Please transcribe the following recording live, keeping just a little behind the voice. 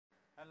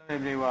Hello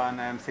everyone,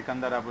 I am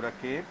Sikandar Abu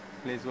Rakib.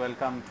 Please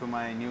welcome to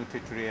my new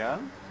tutorial.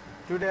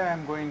 Today I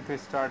am going to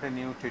start a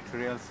new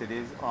tutorial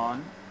series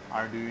on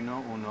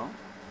Arduino UNO.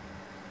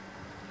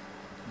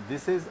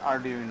 This is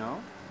Arduino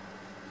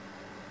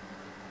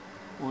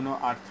UNO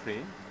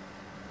R3.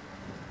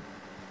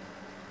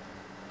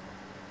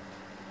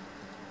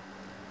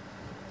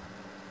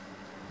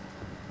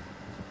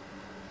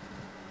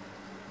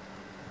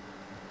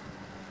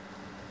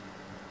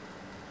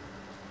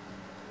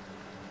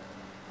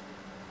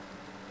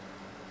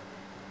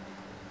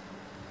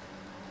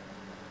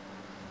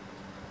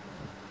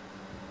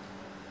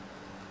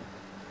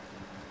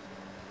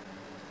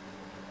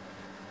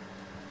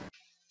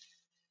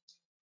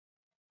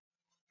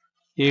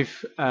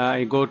 If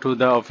I go to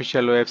the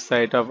official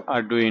website of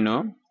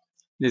Arduino,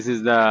 this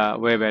is the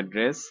web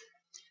address.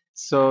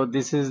 So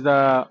this is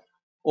the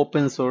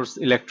open source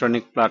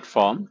electronic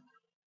platform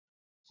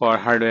for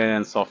hardware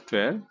and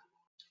software.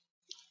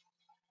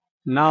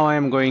 Now I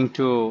am going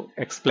to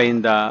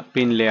explain the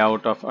pin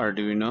layout of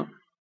Arduino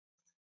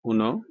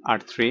UNO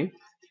R3.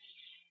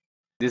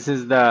 This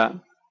is the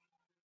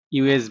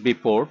USB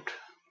port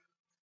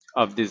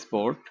of this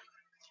board.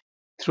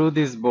 Through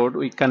this board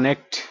we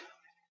connect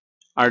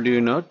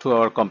Arduino to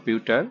our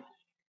computer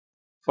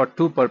for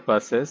two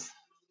purposes.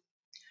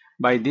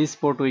 By this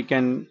port we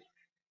can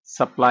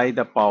supply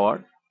the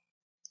power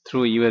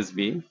through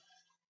USB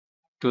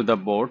to the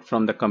board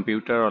from the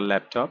computer or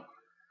laptop,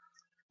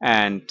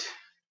 and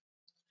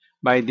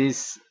by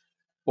this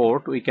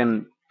port we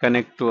can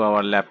connect to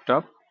our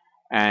laptop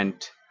and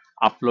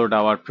upload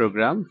our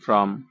program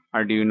from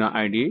Arduino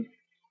IDE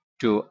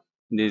to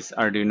this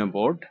Arduino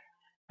board,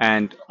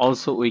 and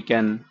also we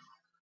can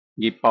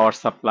give power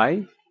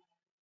supply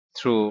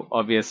through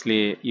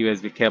obviously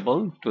USB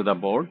cable to the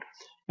board.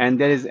 And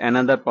there is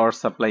another power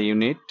supply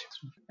unit.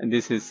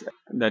 This is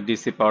the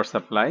DC power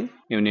supply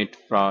unit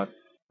for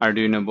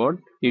Arduino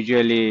board.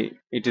 Usually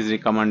it is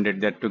recommended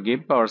that to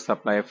give power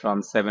supply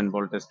from 7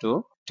 volts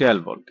to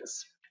 12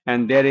 volts.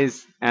 And there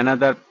is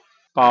another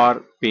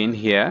power pin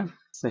here.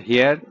 So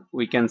here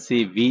we can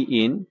see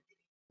V in.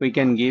 We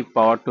can give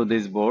power to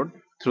this board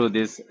through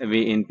this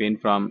V in pin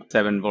from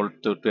 7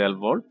 volt to 12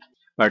 volt,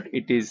 but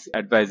it is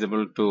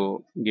advisable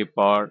to give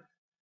power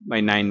by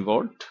 9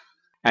 volt.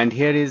 And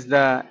here is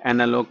the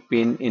analog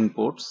pin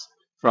inputs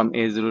from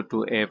A0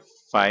 to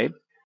A5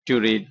 to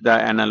read the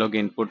analog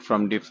input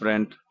from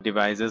different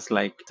devices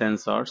like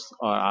sensors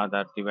or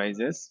other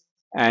devices.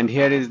 And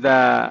here is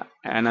the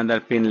another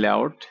pin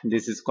layout.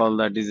 This is called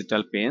the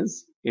digital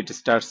pins. It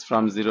starts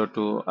from 0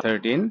 to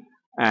 13,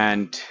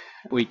 and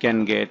we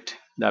can get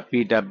the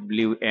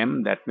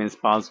PWM, that means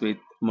pulse width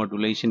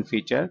modulation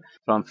feature,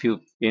 from few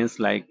pins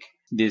like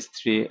these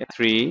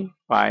 3,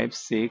 5,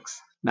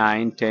 6,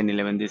 9, 10,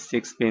 11. These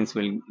 6 pins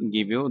will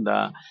give you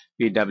the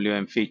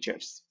PWM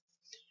features.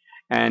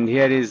 And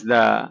here is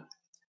the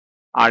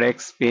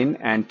RX pin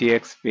and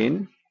TX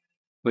pin,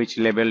 which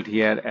labeled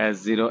here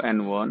as 0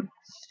 and 1.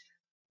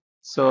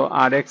 So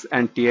RX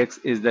and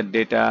TX is the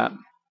data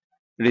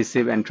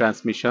receive and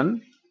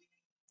transmission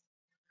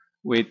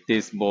with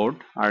this board,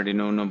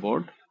 Arduino UNO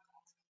board.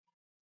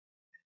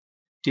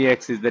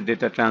 TX is the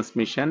data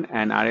transmission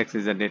and RX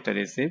is the data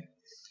receive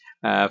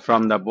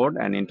from the board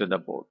and into the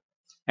board.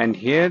 And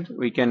here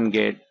we can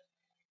get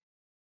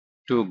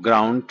to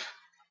ground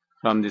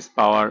from this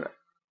power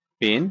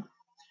pin,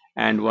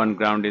 and one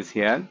ground is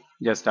here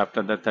just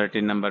after the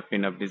 13 number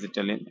pin of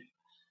digital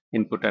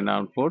input and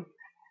output.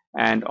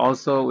 And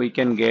also we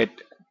can get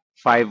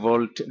 5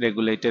 volt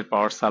regulated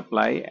power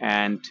supply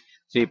and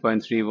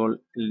 3.3 volt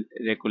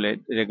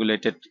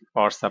regulated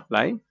power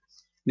supply.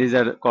 These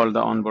are called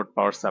the onboard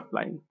power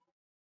supply.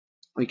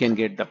 We can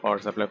get the power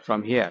supply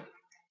from here.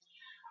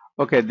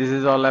 Okay, this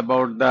is all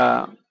about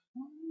the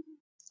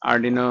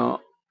Arduino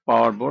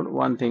power board.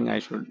 One thing I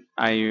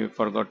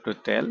forgot to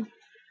tell,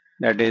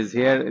 that is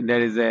here there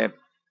is a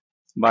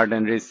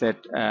button, reset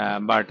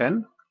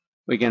button.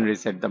 We can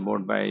reset the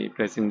board by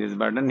pressing this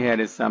button. Here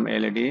is some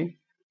LED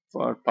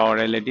for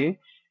power LED,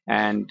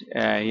 and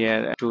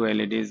here two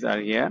LEDs are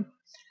here,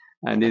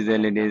 and these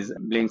LEDs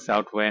blinks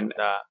out when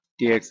the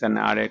TX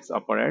and RX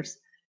operates.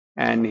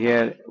 And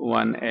here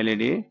one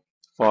LED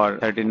for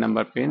 13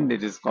 number pin.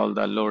 This is called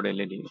the load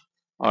LED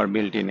or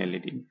built-in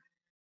LED.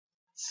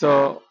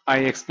 So I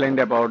explained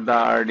about the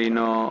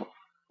Arduino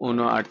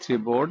UNO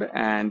R3 board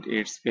and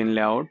its pin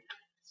layout.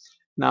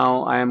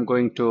 Now I am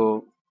going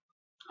to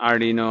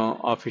Arduino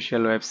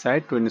official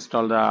website to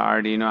install the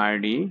Arduino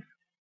IDE.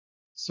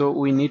 So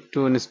we need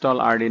to install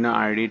Arduino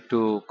IDE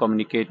to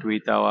communicate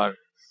with our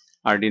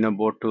Arduino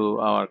board to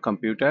our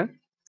computer.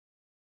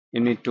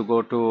 You need to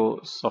go to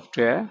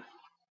software,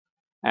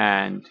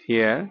 and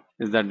here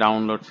is the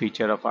download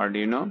feature of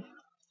Arduino.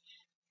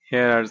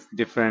 Here are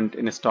different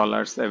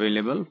installers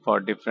available for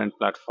different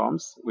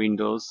platforms,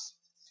 Windows,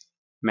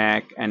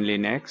 Mac and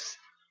Linux.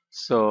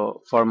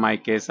 So for my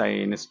case I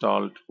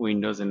installed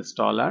Windows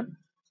installer,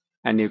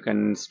 and you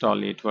can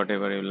install it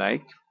whatever you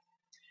like.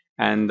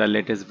 And the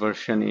latest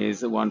version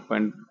is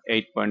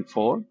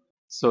 1.8.4.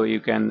 So you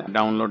can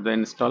download the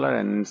installer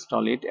and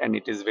install it, and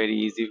it is very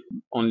easy.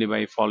 Only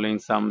by following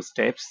some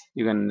steps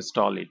you can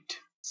install it.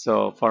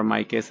 So for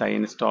my case, I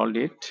installed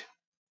it,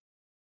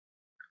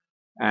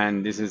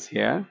 and this is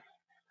here,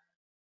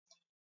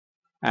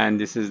 and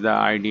this is the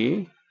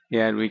IDE.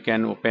 Here we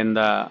can open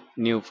the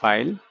new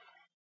file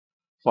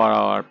for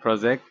our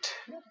project,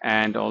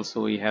 and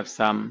also we have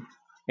some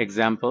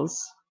examples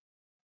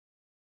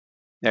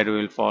that we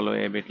will follow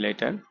a bit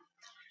later.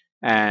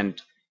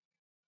 And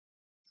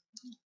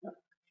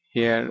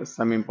here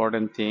some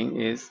important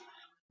thing is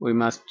we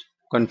must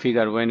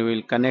configure when we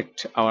will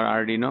connect our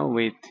Arduino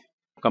with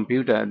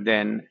computer,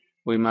 then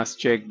we must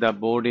check the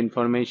board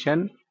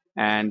information,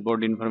 and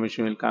board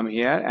information will come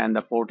here, and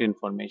the port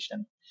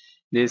information.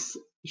 This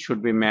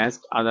should be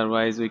matched,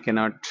 otherwise we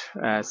cannot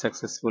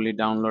successfully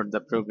download the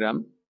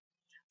program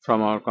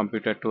from our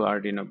computer to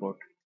Arduino board.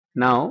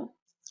 Now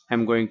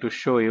I'm going to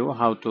show you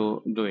how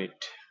to do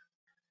it.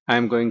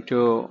 I'm going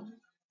to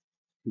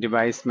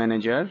device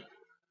manager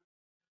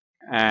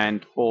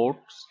and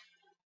ports.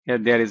 Here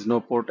there is no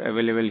port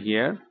available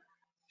here,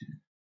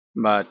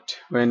 but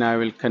when I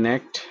will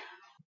connect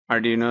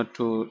Arduino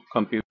to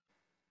computer,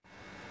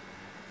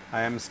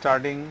 I am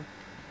starting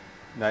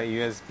the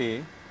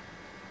USB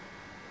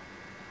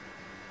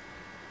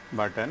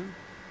button,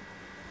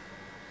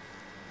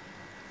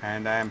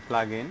 and I am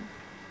plugging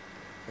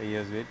the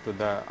USB to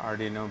the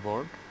Arduino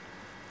board.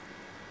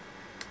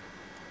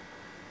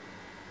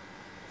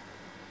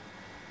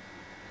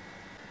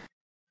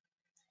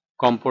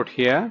 COM port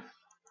here,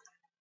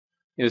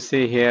 you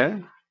see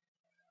here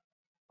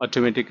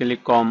automatically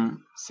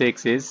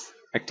COM6 is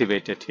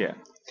activated here.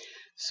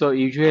 So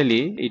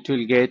usually it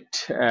will get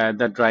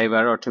the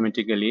driver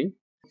automatically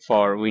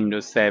for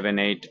Windows 7,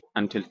 8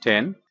 until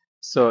 10.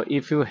 So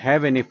if you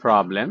have any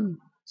problem,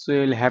 so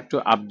you will have to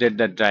update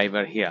the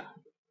driver here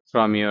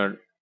from your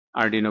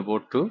Arduino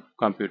board to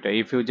computer.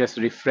 If you just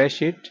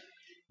refresh it,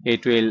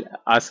 it will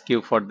ask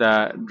you for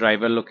the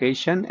driver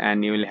location,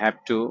 and you will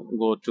have to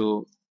go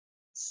to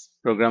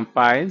program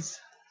files,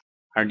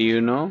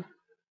 Arduino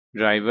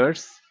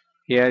drivers.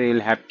 Here you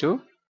will have to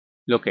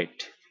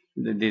locate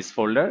this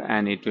folder,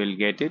 and it will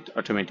get it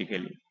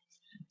automatically.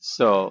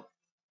 So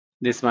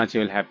this much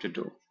you will have to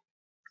do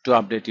to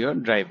update your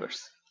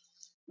drivers.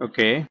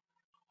 Okay,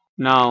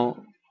 now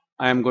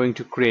I'm going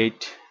to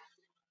create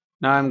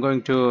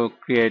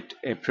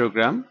a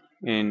program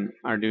in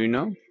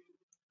Arduino.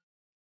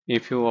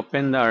 If you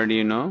open the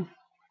Arduino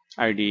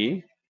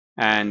IDE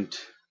and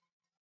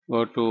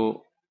go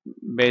to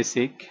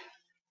basic,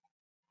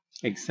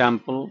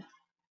 example,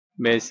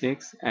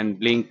 basics, and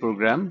blink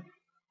program,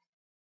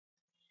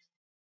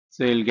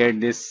 so you'll get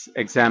this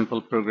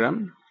example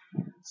program.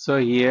 So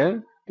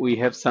here we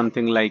have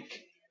something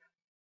like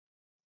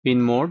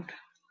pinMode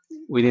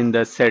within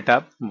the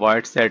setup,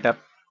 void setup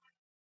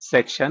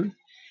section.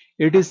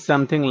 It is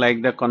something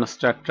like the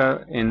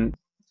constructor in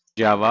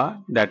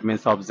Java, that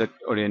means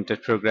object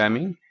oriented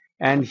programming.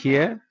 And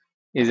here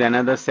is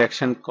another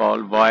section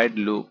called void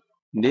loop.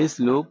 This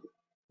loop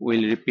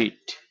will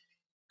repeat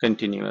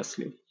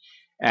continuously,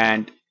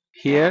 and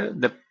here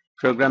the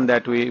program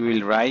that we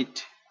will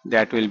write,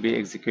 that will be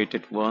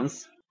executed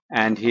once,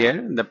 and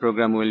here the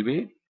program will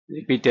be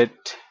repeated.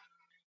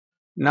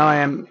 Now I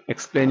am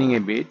explaining a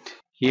bit.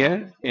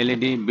 Here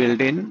LED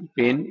built-in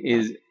pin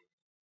is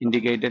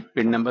indicated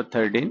pin number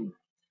 13,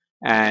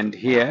 and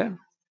here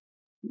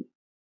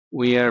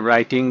we are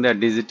writing the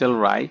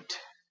digitalWrite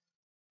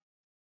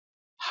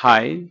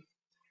high,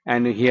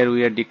 and here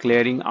we are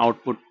declaring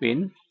output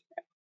pin.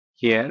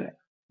 Here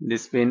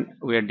this pin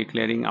we are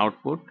declaring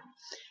output,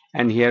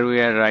 and here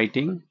we are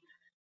writing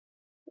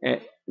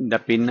the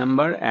pin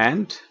number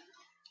and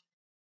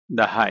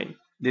the high.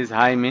 This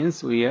high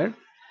means we are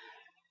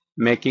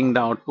making the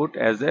output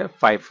as a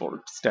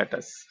 5-volt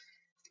status,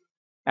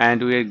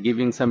 and we are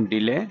giving some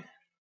delay,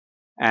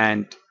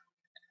 and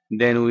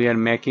then we are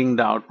making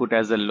the output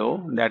as a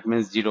low, that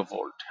means 0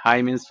 volt.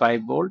 High means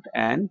 5 volt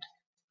and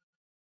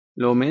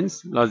low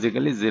means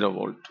logically 0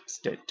 volt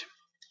state,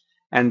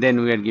 and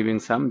then we are giving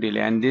some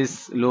delay, and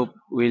this loop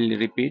will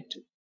repeat,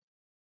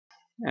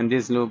 and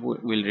this loop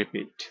will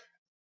repeat.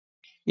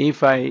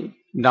 If I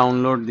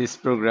download this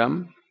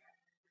program,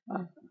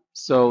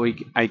 so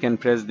I can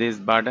press this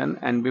button,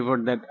 and before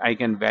that I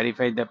can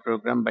verify the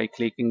program by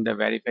clicking the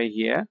verify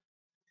here.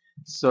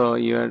 So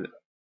you're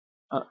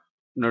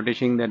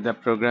noticing that the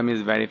program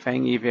is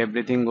verifying. If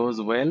everything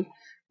goes well,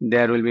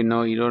 there will be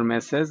no error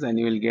message, and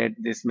you will get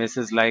this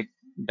message like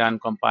done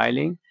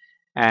compiling.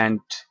 And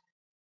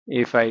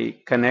if I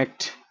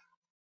connect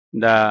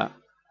the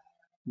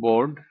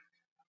board,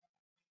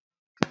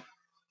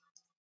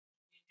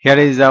 here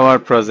is our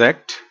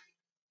project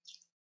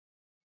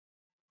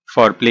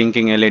for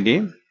blinking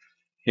LED.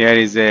 Here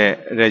is a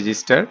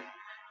register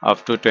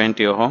of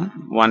 220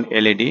 ohm, one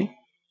LED,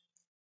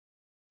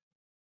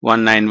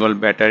 one 9-volt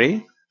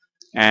battery,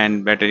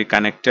 and battery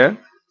connector,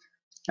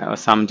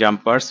 some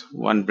jumpers,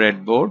 one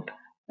breadboard,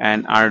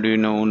 and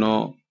Arduino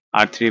UNO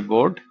R3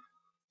 board,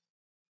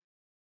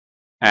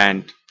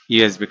 and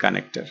USB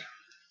connector.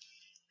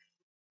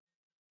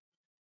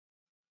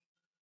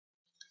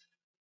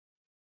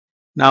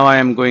 Now I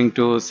am going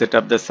to set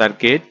up the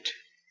circuit.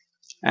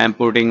 I am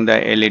putting the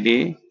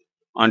LED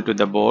onto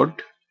the board,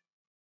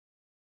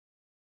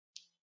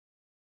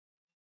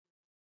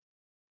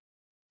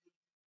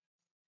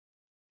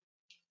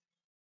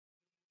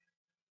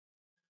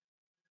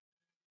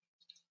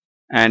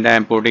 and I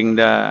am putting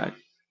the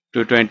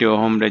 220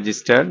 ohm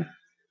resistor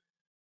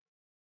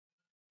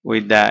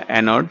with the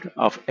anode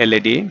of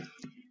LED,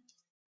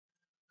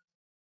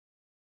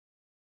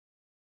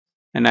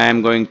 and I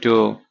am going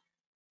to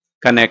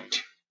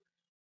connect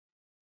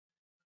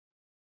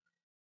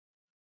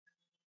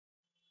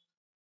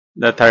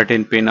the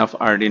 13 pin of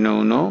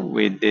Arduino Uno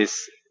with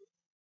this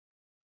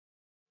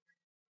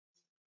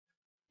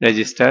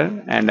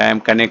resistor, and I am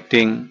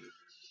connecting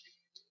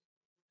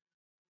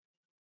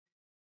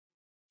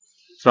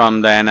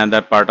from the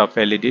another part of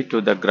LED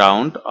to the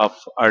ground of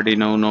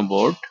Arduino Uno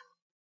board,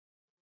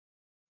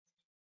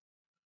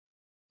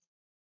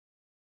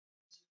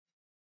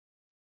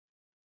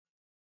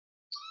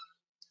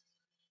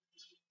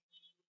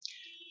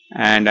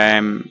 and I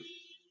am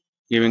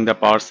giving the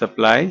power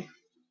supply,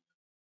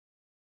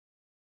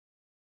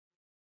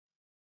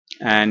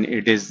 and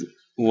it is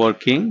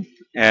working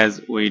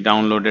as we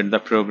downloaded the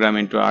program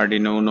into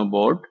Arduino Uno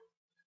board.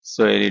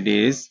 So LED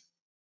is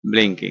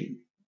blinking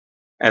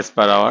as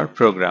per our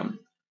program.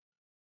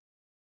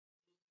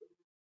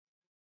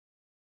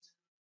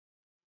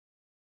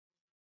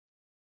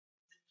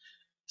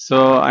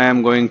 So I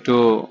am going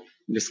to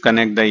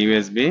disconnect the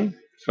USB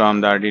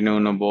from the Arduino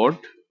Uno board,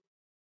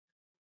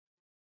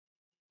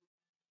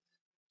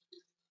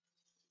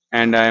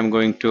 and I am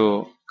going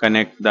to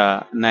connect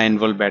the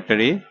 9-volt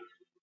battery,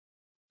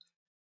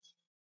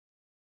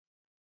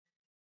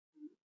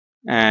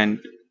 and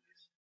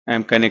I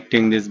am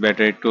connecting this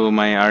battery to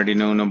my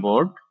Arduino Uno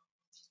board,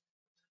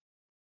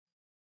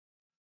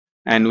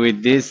 and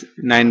with this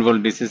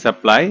 9-volt DC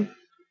supply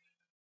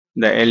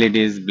the LED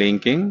is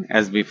blinking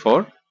as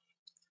before,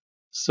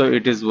 so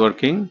it is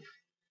working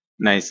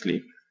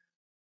nicely.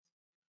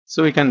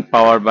 So we can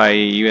power by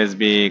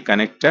USB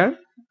connector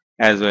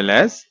as well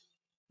as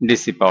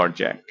DC power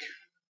jack,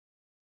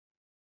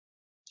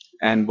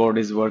 and board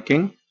is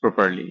working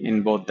properly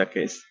in both the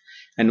case.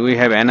 And we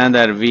have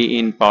another V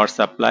in power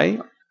supply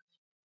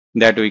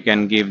that we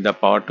can give the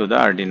power to the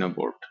Arduino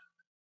board.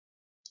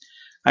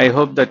 I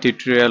hope the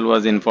tutorial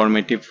was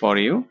informative for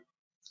you.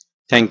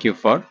 Thank you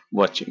for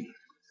watching.